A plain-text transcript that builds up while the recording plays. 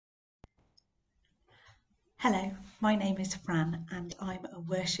Hello, my name is Fran and I'm a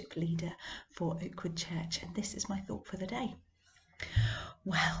worship leader for Oakwood Church, and this is my thought for the day.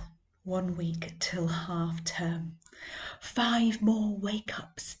 Well, 1 week till half term. 5 more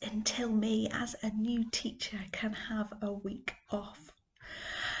wake-ups until me as a new teacher can have a week off.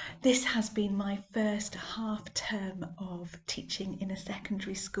 This has been my first half term of teaching in a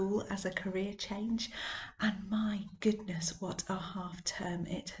secondary school as a career change, and my goodness, what a half term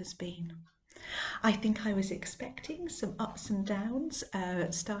it has been. I think I was expecting some ups and downs,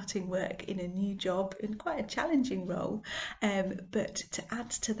 starting work in a new job in quite a challenging role, but to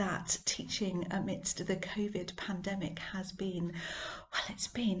add to that, teaching amidst the COVID pandemic has been, well, it's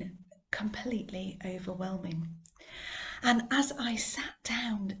been completely overwhelming. And as I sat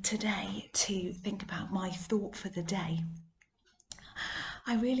down today to think about my thought for the day,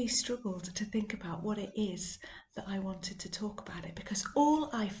 I really struggled to think about what it is that I wanted to talk about it, because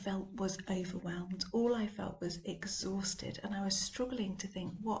all I felt was overwhelmed, all I felt was exhausted, and I was struggling to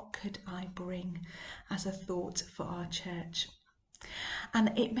think, what could I bring as a thought for our church?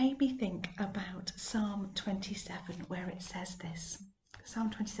 And it made me think about Psalm 27, where it says this. Psalm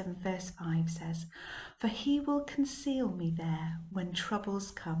 27 verse 5 says, "For he will conceal me there when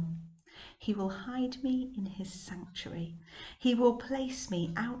troubles come. He will hide me in his sanctuary. He will place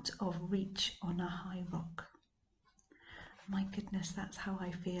me out of reach on a high rock." My goodness, that's how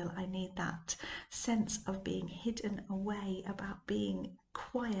I feel. I need that sense of being hidden away, about being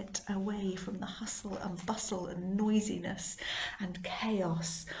quiet, away from the hustle and bustle and noisiness and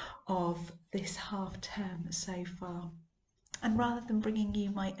chaos of this half term so far. And rather than bringing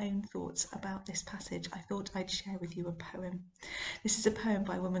you my own thoughts about this passage, I thought I'd share with you a poem. This is a poem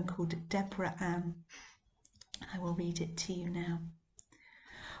by a woman called Deborah Ann. I will read it to you now.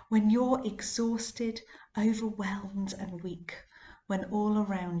 When you're exhausted, overwhelmed and weak, when all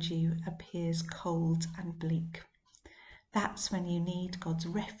around you appears cold and bleak, that's when you need God's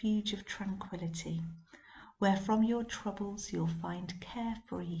refuge of tranquility, where from your troubles you'll find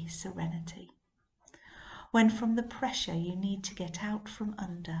carefree serenity. When from the pressure you need to get out from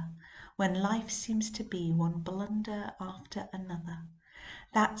under, when life seems to be one blunder after another,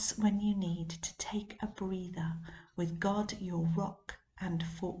 that's when you need to take a breather with God, your rock and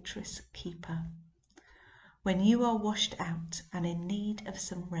fortress keeper. When you are washed out and in need of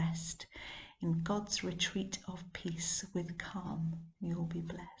some rest, in God's retreat of peace with calm, you'll be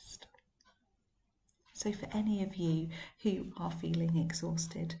blessed. So for any of you who are feeling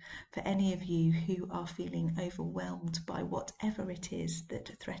exhausted, for any of you who are feeling overwhelmed by whatever it is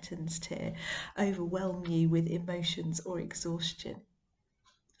that threatens to overwhelm you with emotions or exhaustion,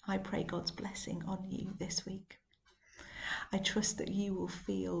 I pray God's blessing on you this week. I trust that you will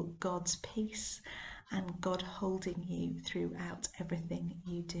feel God's peace and God holding you throughout everything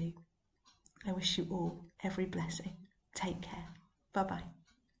you do. I wish you all every blessing. Take care. Bye-bye.